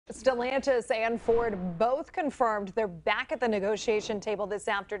Stellantis and Ford both confirmed they're back at the negotiation table this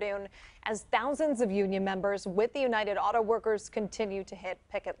afternoon as thousands of union members with the United Auto Workers continue to hit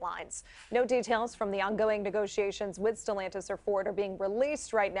picket lines. No details from the ongoing negotiations with Stellantis or Ford are being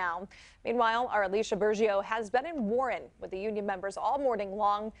released right now. Meanwhile, our Alicia Bergio has been in Warren with the union members all morning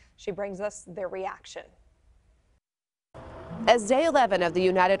long. She brings us their reaction. As day 11 of the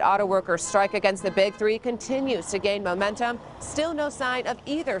United Auto Workers strike against the Big Three continues to gain momentum, still no sign of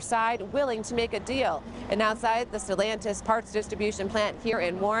either side willing to make a deal. And outside the Stellantis parts distribution plant here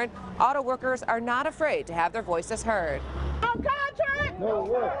in Warren, auto workers are not afraid to have their voices heard. No contract! No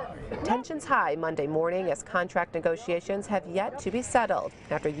work. Tensions high Monday morning as contract negotiations have yet to be settled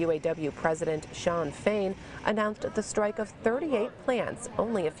after UAW President Shawn Fain announced the strike of 38 plants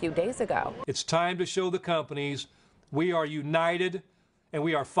only a few days ago. It's time to show the companies we are united, and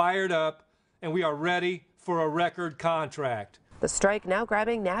we are fired up, and we are ready for a record contract. The strike now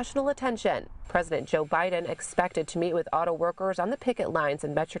grabbing national attention. President Joe Biden expected to meet with auto workers on the picket lines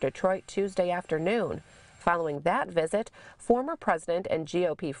in Metro Detroit Tuesday afternoon. Following that visit, former president and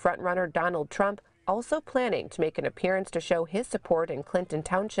GOP frontrunner Donald Trump also planning to make an appearance to show his support in Clinton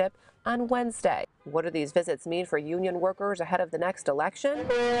Township on Wednesday. What do these visits mean for union workers ahead of the next election?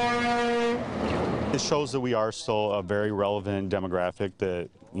 It shows that we are still a very relevant demographic that,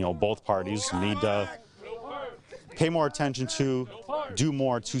 both parties need to pay more attention to, do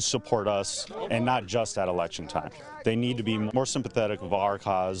more to support us, and not just at election time. They need to be more sympathetic of our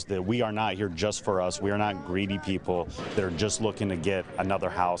cause, that we are not here just for us. We are not greedy people that are just looking to get another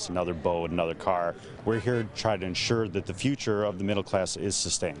house, another boat, another car. We're here to try to ensure that the future of the middle class is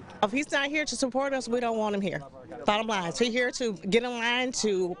sustained. If he's not here to support us, we don't want him here. Bottom line, he's here to get in line,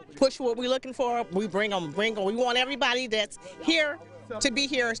 to push what we're looking for. We bring them. We want everybody that's here to be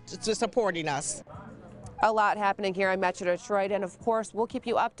here to supporting us. A lot happening here in Metro Detroit, and of course, we'll keep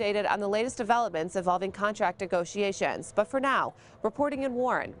you updated on the latest developments involving contract negotiations. But for now, reporting in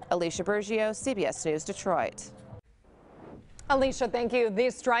Warren, Alicia Bergio, CBS News Detroit. Alicia, thank you.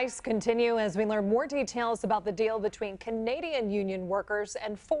 These strikes continue as we learn more details about the deal between Canadian union workers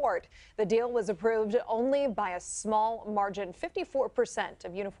and Ford. The deal was approved only by a small margin. 54%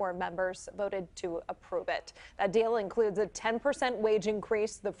 of uniform members voted to approve it. That deal includes a 10% wage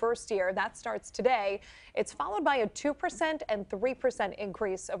increase the first year. That starts today. It's followed by a 2% and 3%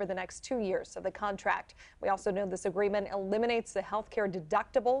 increase over the next 2 years of the contract. We also know this agreement eliminates the health care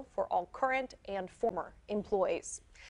deductible for all current and former employees.